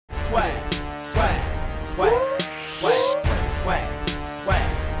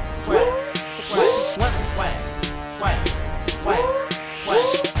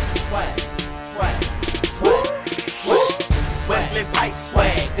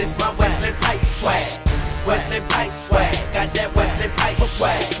Wesley Pipes swag, got that Wesley Pipes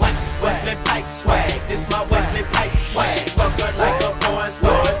swag. Wesley Pipes swag, this my Wesley Pipes swag. Fuck her like a porn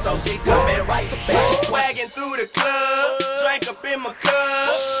star, so she coming right back. Swagging through the club, drank up in my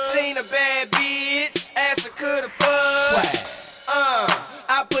cup. Seen a bad bitch, asked her could afford.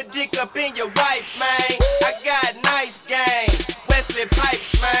 I put dick up in your wife, man. I got nice game, Wesley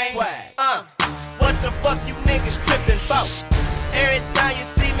Pipes, man. What the fuck you niggas trippin' for? Every time you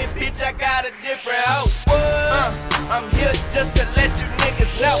see me, bitch, I got a different hoe. I'm here just to let you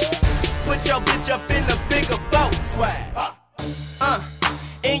niggas know. Put your bitch up in a bigger boat.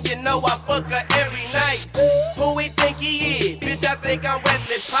 And you know I fuck her every night. Who we think he is? Bitch, I think I'm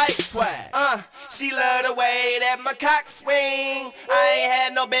Wesley Pipes. She love the way that my cock swing. I ain't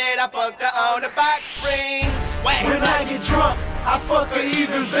had no bed, I fucked her on the box spring. When I get drunk, I fuck her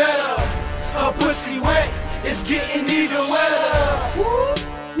even better. Her pussy wet, it's getting even wetter.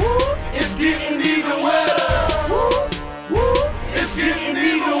 It's getting even wetter. It's getting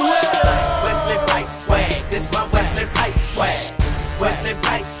even wetter. Wesley Pipes swag, this my Wesley Pipes swag. Wesley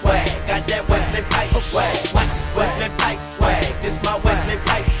Pipes swag, got that Wesley Pipes swag. Wesley Pipes swag, this my Wesley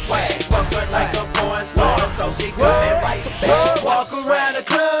Pipes swag. Fuck her like a porn star, so she coming right back. Walk around the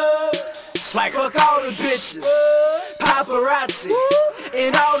club, swag, fuck all the bitches. Paparazzi,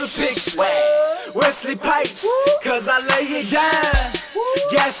 in all the pictures. Wesley Pipes, cause I lay it down.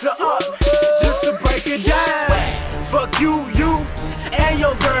 Gas her up, just to break it down. Fuck you, and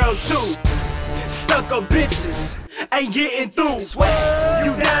your girl too. Stuck up bitches, ain't getting through.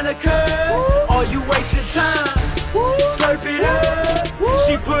 You down the curb, or you wasting time. Slurp it up,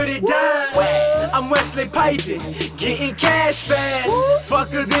 she put it down. I'm Wesley Piping, getting cash fast. Fuck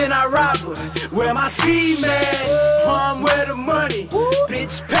her, then I rob her, wear my ski mask. I'm where the money,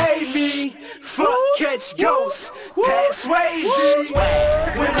 bitch pay me. Fuck catch ghosts, pass Swayze.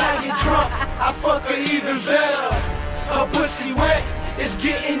 When I get drunk, I fuck her even better. Her pussy wet, it's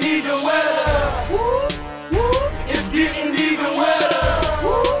getting even wetter. It's getting even wetter.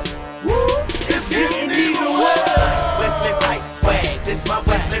 It's getting even wetter. Wesley Pipes swag, this my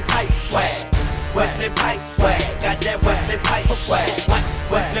Wesley Pipes swag. Wesley Pipes swag, got that Wesley Pipes swag.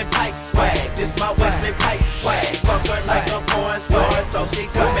 Wesley Pipes swag, this my Wesley Pipes swag. Fuck her like a porn star, so she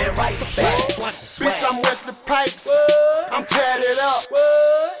coming right back. Bitch, I'm Wesley Pipes, I'm tatted up.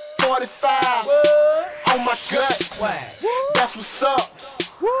 45 on my gut, that's what's up.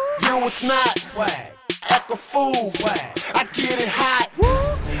 You was not, act a fool, I get it hot.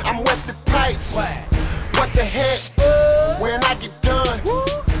 I'm Wesley Pipes, what the heck? When I get done,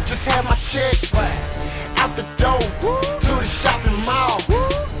 just have my check. Out the door, to the shopping mall.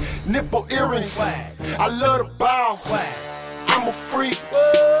 Nipple earrings, I love the ball. I'm a freak,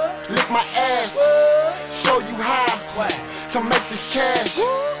 lick my ass, show you how to make this cash.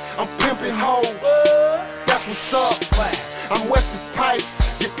 I'm pimping hoes, that's what's up. I'm Wesley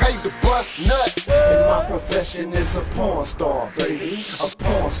Pipes, get paid to bust nuts. And my profession is a porn star, baby. A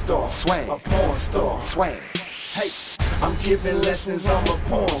porn star, swag. A porn star, swag. Hey, I'm giving lessons, I'm a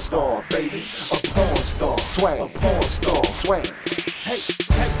porn star, baby. A porn star, swag. A porn star, swag. Hey,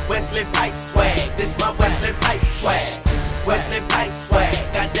 Wesley Pipes swag, this my Wesley Pipes swag. Wesley Pipes swag,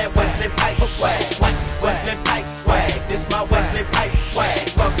 got that Wesley Pipes swag. Wesley Pipes swag, this my Wesley Pipes swag.